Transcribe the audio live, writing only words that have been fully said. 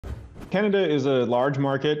Canada is a large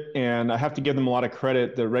market, and I have to give them a lot of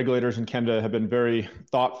credit. The regulators in Canada have been very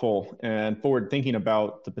thoughtful and forward-thinking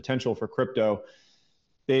about the potential for crypto.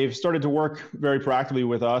 They've started to work very proactively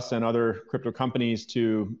with us and other crypto companies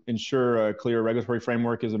to ensure a clear regulatory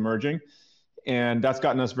framework is emerging. And that's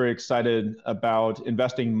gotten us very excited about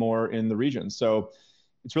investing more in the region. So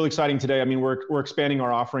it's really exciting today. I mean, we're expanding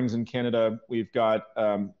our offerings in Canada. We've got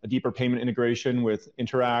a deeper payment integration with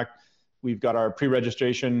Interact. We've got our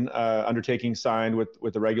pre-registration undertaking signed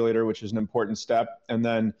with the regulator, which is an important step. And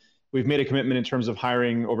then we've made a commitment in terms of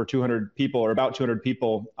hiring over 200 people, or about 200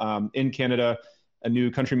 people in Canada, a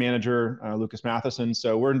new country manager, Lucas Matheson.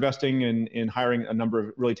 So we're investing in hiring a number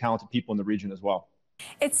of really talented people in the region as well.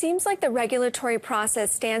 It seems like the regulatory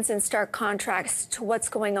process stands in stark contrast to what's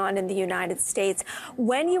going on in the United States.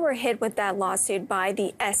 When you were hit with that lawsuit by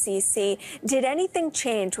the SEC, did anything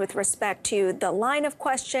change with respect to the line of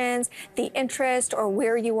questions, the interest, or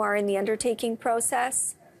where you are in the undertaking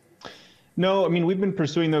process? No, I mean, we've been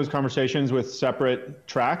pursuing those conversations with separate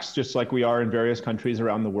tracks, just like we are in various countries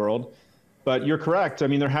around the world. But you're correct. I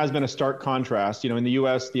mean, there has been a stark contrast. You know, in the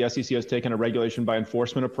US, the SEC has taken a regulation by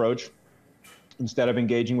enforcement approach instead of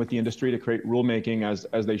engaging with the industry to create rulemaking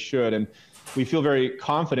as they should. And we feel very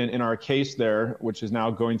confident in our case there, which is now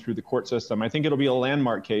going through the court system. I think it'll be a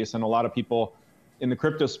landmark case, and a lot of people in the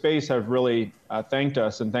crypto space have really thanked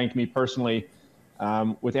us and thanked me personally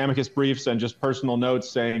with amicus briefs and just personal notes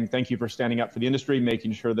saying, thank you for standing up for the industry,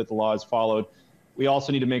 making sure that the law is followed. We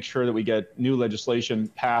also need to make sure that we get new legislation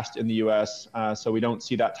passed in the US so we don't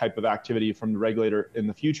see that type of activity from the regulator in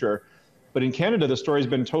the future. But in Canada, the story's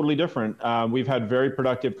been totally different. We've had very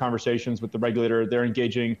productive conversations with the regulator. They're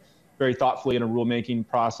engaging very thoughtfully in a rulemaking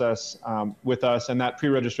process with us. And that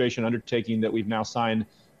pre-registration undertaking that we've now signed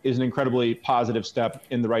is an incredibly positive step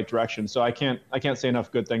in the right direction. So I can't say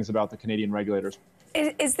enough good things about the Canadian regulators.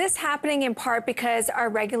 Is this happening in part because our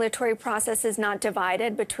regulatory process is not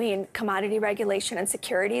divided between commodity regulation and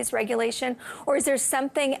securities regulation? Or is there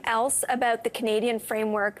something else about the Canadian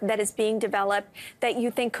framework that is being developed that you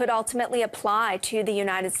think could ultimately apply to the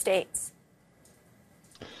United States?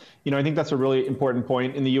 You know, I think that's a really important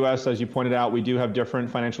point. In the US, as you pointed out, we do have different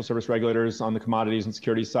financial service regulators on the commodities and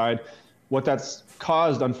securities side. What that's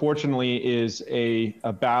caused, unfortunately, is a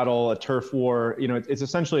battle, a turf war. You know, it's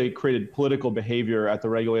essentially created political behavior at the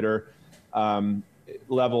regulator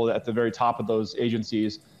level, at the very top of those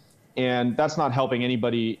agencies. And that's not helping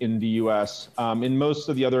anybody in the US. In most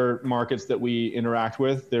of the other markets that we interact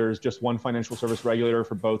with, there's just one financial service regulator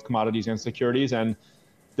for both commodities and securities. And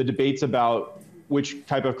the debates about which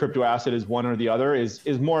type of crypto asset is one or the other is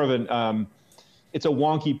more of an it's a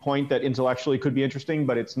wonky point that intellectually could be interesting,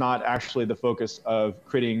 but it's not actually the focus of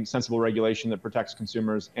creating sensible regulation that protects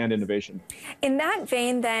consumers and innovation. In that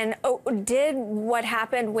vein, then, did what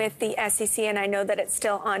happened with the SEC, and I know that it's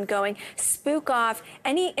still ongoing, spook off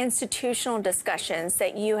any institutional discussions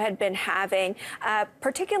that you had been having,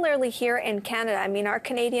 particularly here in Canada? I mean, our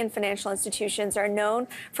Canadian financial institutions are known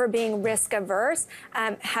for being risk averse.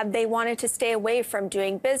 Have they wanted to stay away from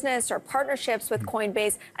doing business or partnerships with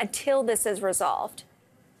Coinbase until this is resolved?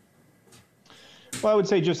 Well, I would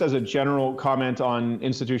say just as a general comment on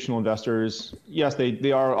institutional investors, yes,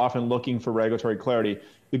 they are often looking for regulatory clarity.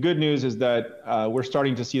 The good news is that we're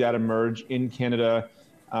starting to see that emerge in Canada.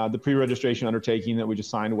 The pre-registration undertaking that we just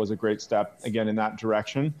signed was a great step, again, in that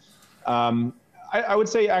direction. I would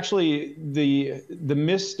say, actually, the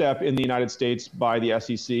misstep in the United States by the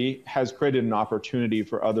SEC has created an opportunity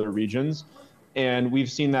for other regions. And we've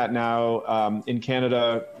seen that now in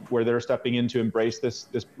Canada, where they're stepping in to embrace this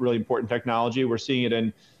really important technology. We're seeing it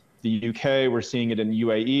in the UK, we're seeing it in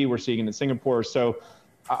UAE, we're seeing it in Singapore. So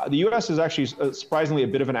the US is actually surprisingly a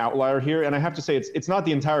bit of an outlier here. And I have to say, it's not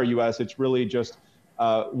the entire US, it's really just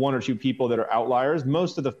one or two people that are outliers.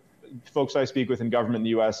 Most of the folks I speak with in government in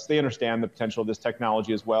the US, they understand the potential of this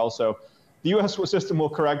technology as well. So the US system will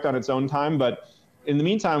correct on its own time, but in the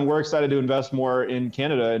meantime, we're excited to invest more in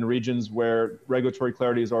Canada in regions where regulatory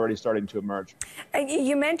clarity is already starting to emerge.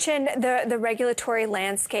 You mentioned the regulatory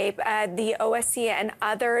landscape. The OSC and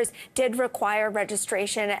others did require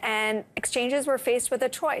registration, and exchanges were faced with a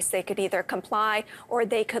choice. They could either comply or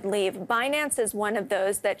they could leave. Binance is one of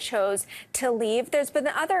those that chose to leave. There's been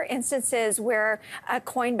other instances where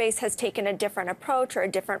Coinbase has taken a different approach or a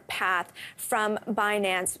different path from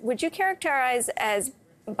Binance. Would you characterize as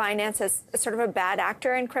Binance as sort of a bad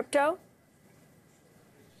actor in crypto?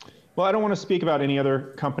 Well, I don't want to speak about any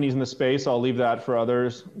other companies in the space. I'll leave that for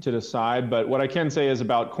others to decide. But what I can say is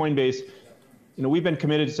about Coinbase, you know, we've been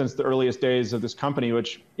committed since the earliest days of this company,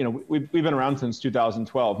 which, you know, we've been around since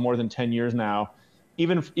 2012, more than 10 years now.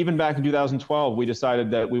 even back in 2012, we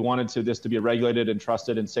decided that we wanted this to be a regulated and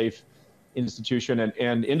trusted and safe institution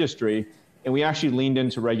and industry. And we actually leaned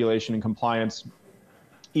into regulation and compliance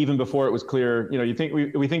even before it was clear. You think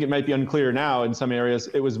we think it might be unclear now in some areas.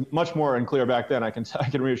 It was much more unclear back then, I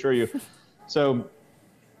can reassure you. So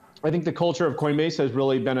I think the culture of Coinbase has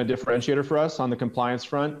really been a differentiator for us on the compliance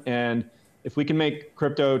front. And if we can make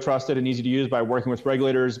crypto trusted and easy to use by working with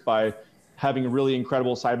regulators, by having really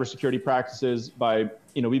incredible cybersecurity practices,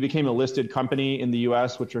 we became a listed company in the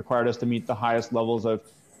US, which required us to meet the highest levels of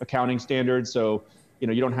accounting standards. So,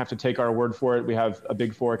 you don't have to take our word for it. We have a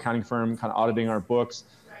Big Four accounting firm kind of auditing our books.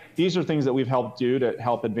 These are things that we've helped do to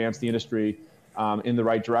help advance the industry in the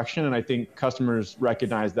right direction. And I think customers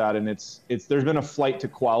recognize that. And there's been a flight to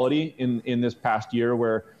quality in this past year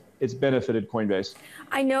where it's benefited Coinbase.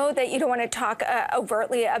 I know that you don't want to talk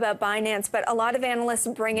overtly about Binance, but a lot of analysts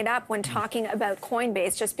bring it up when talking about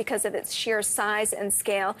Coinbase just because of its sheer size and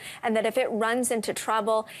scale, and that if it runs into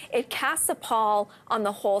trouble, it casts a pall on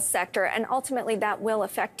the whole sector, and ultimately that will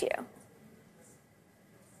affect you.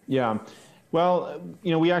 Yeah. Well,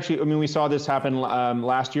 we saw this happen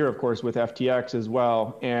last year, of course, with FTX as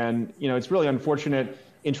well. And, it's really unfortunate.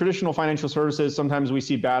 In traditional financial services, sometimes we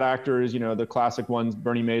see bad actors, the classic ones,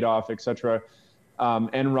 Bernie Madoff, et cetera,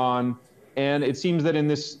 Enron. And it seems that in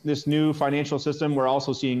this new financial system, we're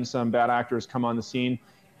also seeing some bad actors come on the scene.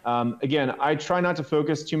 Again, I try not to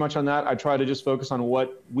focus too much on that. I try to just focus on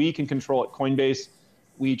what we can control at Coinbase.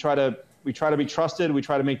 We try to be trusted. We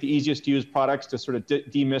try to make the easiest to use products to sort of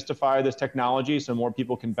demystify this technology so more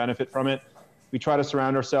people can benefit from it. We try to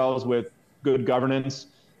surround ourselves with good governance,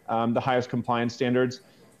 the highest compliance standards.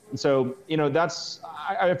 And so,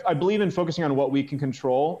 I believe in focusing on what we can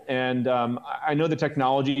control. And I know the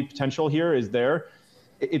technology potential here is there.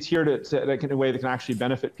 It's here in a way that can actually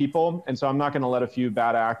benefit people. And so I'm not going to let a few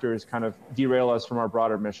bad actors kind of derail us from our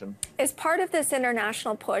broader mission. Is part of this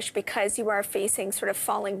international push because you are facing sort of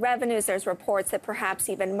falling revenues? There's reports that perhaps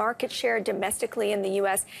even market share domestically in the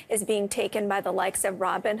U.S. is being taken by the likes of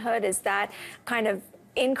Robinhood. Is that kind of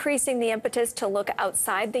increasing the impetus to look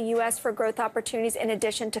outside the U.S. for growth opportunities, in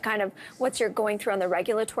addition to kind of what you're going through on the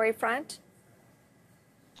regulatory front?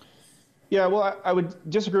 Yeah, well, I would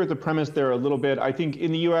disagree with the premise there a little bit. I think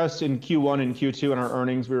in the U.S. in Q1 and Q2 in our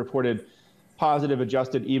earnings, we reported positive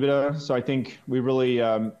adjusted EBITDA. So I think we really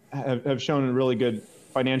have shown really good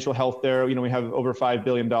financial health there. We have over $5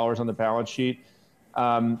 billion on the balance sheet.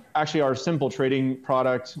 Actually, our simple trading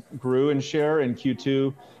product grew in share in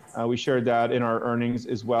Q2. We shared that in our earnings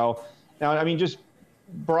as well. Now, just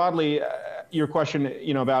broadly, your question,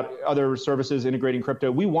 about other services integrating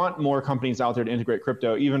crypto, we want more companies out there to integrate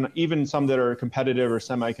crypto, even some that are competitive or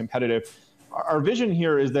semi-competitive. Our vision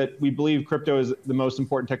here is that we believe crypto is the most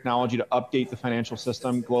important technology to update the financial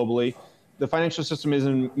system globally. The financial system is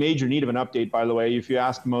in major need of an update, by the way. If you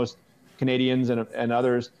ask most Canadians and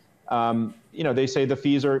others, they say the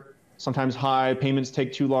fees are sometimes high, payments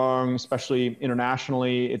take too long, especially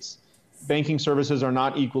internationally. Banking services are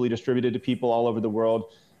not equally distributed to people all over the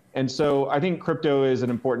world. And so I think crypto is an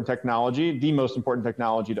important technology, the most important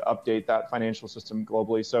technology to update that financial system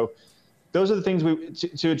globally. So those are the things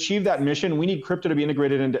to achieve that mission, we need crypto to be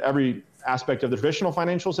integrated into every aspect of the traditional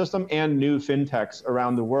financial system and new fintechs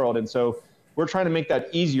around the world. And so we're trying to make that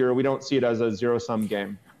easier. We don't see it as a zero-sum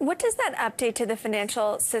game. What does that update to the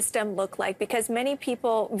financial system look like? Because many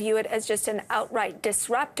people view it as just an outright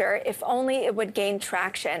disruptor, if only it would gain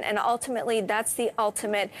traction. And ultimately, that's the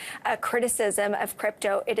ultimate criticism of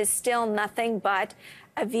crypto. It is still nothing but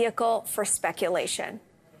a vehicle for speculation.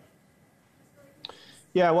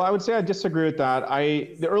 Yeah, well, I would say I disagree with that.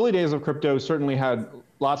 The early days of crypto certainly had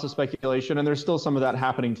lots of speculation, and there's still some of that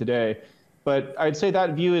happening today. But I'd say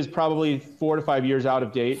that view is probably 4 to 5 years out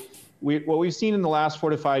of date. What we've seen in the last 4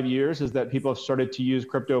 to 5 years is that people have started to use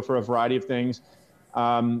crypto for a variety of things.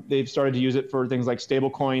 They've started to use it for things like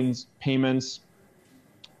stablecoins, payments,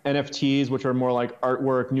 NFTs, which are more like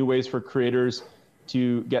artwork, new ways for creators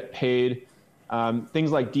to get paid. Things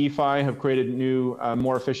like DeFi have created new,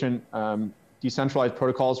 more efficient, decentralized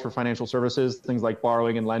protocols for financial services, things like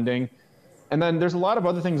borrowing and lending. And then there's a lot of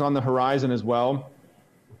other things on the horizon as well.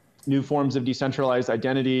 New forms of decentralized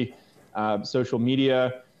identity, social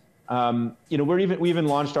media. We even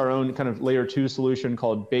launched our own kind of layer 2 solution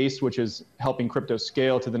called Base, which is helping crypto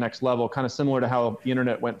scale to the next level, kind of similar to how the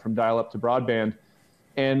internet went from dial-up to broadband.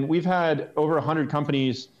 And we've had over 100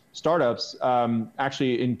 companies, startups,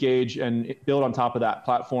 actually engage and build on top of that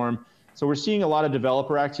platform. So we're seeing a lot of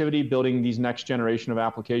developer activity building these next generation of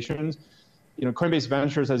applications. Coinbase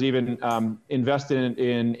Ventures has even invested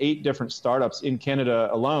in 8 different startups in Canada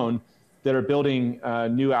alone that are building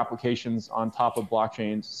new applications on top of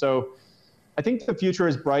blockchains. So I think the future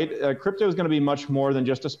is bright. Crypto is going to be much more than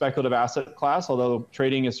just a speculative asset class, although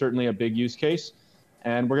trading is certainly a big use case.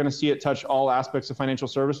 And we're going to see it touch all aspects of financial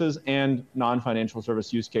services and non-financial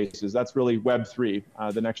service use cases. That's really Web3,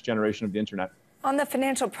 the next generation of the internet. On the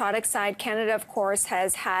financial product side, Canada, of course,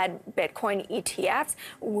 has had Bitcoin ETFs.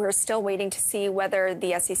 We're still waiting to see whether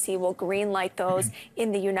the SEC will greenlight those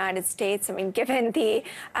in the United States. I mean, given the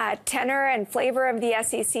tenor and flavor of the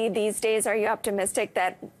SEC these days, are you optimistic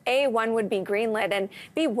that A, one would be greenlit, and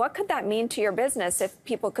B, what could that mean to your business if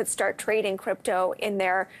people could start trading crypto in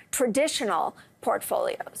their traditional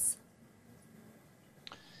portfolios?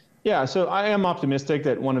 Yeah, so I am optimistic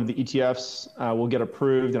that one of the ETFs will get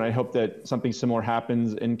approved, and I hope that something similar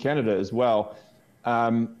happens in Canada as well.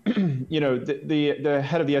 You know, the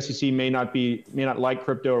head of the SEC may not like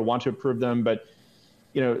crypto or want to approve them, but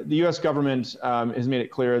you know, the U.S. government has made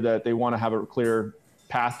it clear that they want to have a clear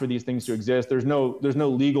path for these things to exist. There's no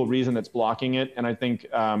legal reason that's blocking it, and I think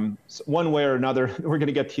one way or another we're going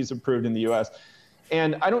to get these approved in the U.S.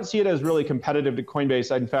 And I don't see it as really competitive to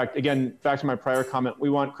Coinbase. In fact, again, back to my prior comment, we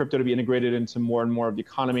want crypto to be integrated into more and more of the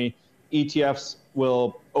economy. ETFs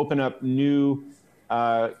will open up new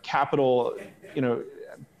capital, you know,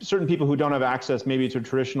 certain people who don't have access maybe to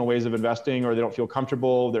traditional ways of investing, or they don't feel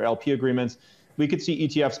comfortable, their LP agreements. We could see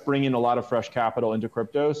ETFs bring in a lot of fresh capital into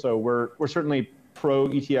crypto. So we're certainly pro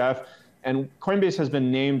ETF. And Coinbase has been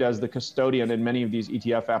named as the custodian in many of these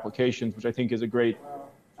ETF applications, which I think is a great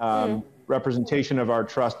representation of our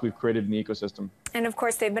trust we've created in the ecosystem. And of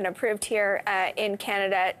course, they've been approved here in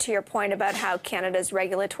Canada, to your point about how Canada's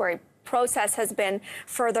regulatory process has been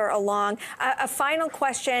further along. A final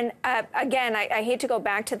question. Again, I hate to go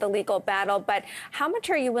back to the legal battle, but how much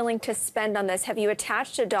are you willing to spend on this? Have you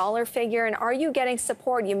attached a dollar figure, and are you getting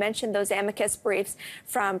support? You mentioned those amicus briefs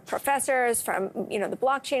from professors, from the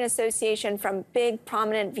Blockchain Association, from big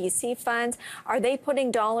prominent VC funds. Are they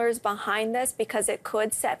putting dollars behind this because it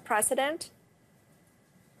could set precedent?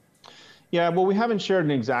 Yeah, well, we haven't shared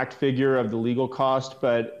an exact figure of the legal cost,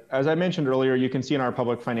 but as I mentioned earlier, you can see in our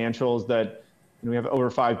public financials that we have over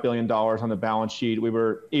 $5 billion on the balance sheet. We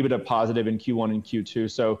were EBITDA positive in Q1 and Q2,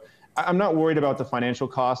 so I'm not worried about the financial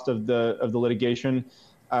cost of the litigation.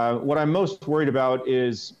 What I'm most worried about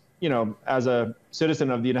is, as a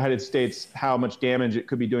citizen of the United States, how much damage it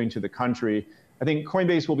could be doing to the country. I think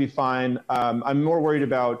Coinbase will be fine. I'm more worried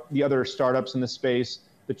about the other startups in the space,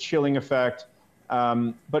 the chilling effect.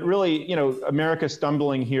 But really, America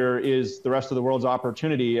stumbling here is the rest of the world's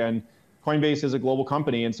opportunity, and Coinbase is a global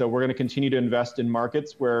company, and so we're going to continue to invest in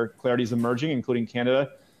markets where clarity is emerging, including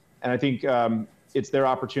Canada. And I think it's their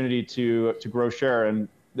opportunity to grow share, and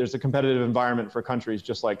there's a competitive environment for countries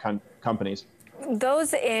just like companies.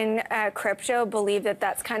 Those in crypto believe that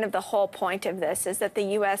that's kind of the whole point of this, is that the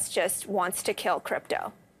U.S. just wants to kill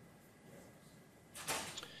crypto.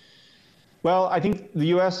 Well, I think the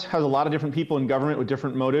U.S. has a lot of different people in government with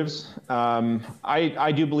different motives.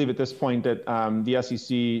 I do believe at this point that the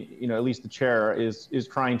SEC, at least the chair, is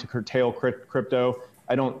trying to curtail crypto.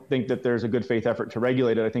 I don't think that there's a good faith effort to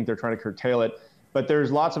regulate it. I think they're trying to curtail it. But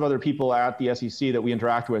there's lots of other people at the SEC that we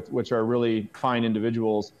interact with, which are really fine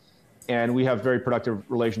individuals, and we have very productive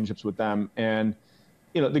relationships with them. And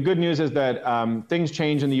the good news is that things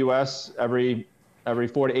change in the U.S. every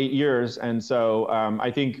 4 to 8 years, and so I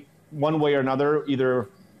think one way or another, either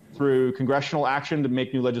through congressional action to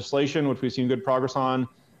make new legislation, which we've seen good progress on,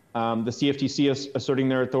 the CFTC is asserting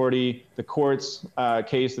their authority, the courts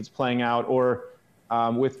case that's playing out, or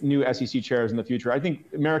with new SEC chairs in the future. I think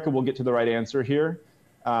America will get to the right answer here.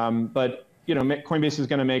 But Coinbase is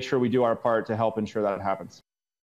going to make sure we do our part to help ensure that it happens.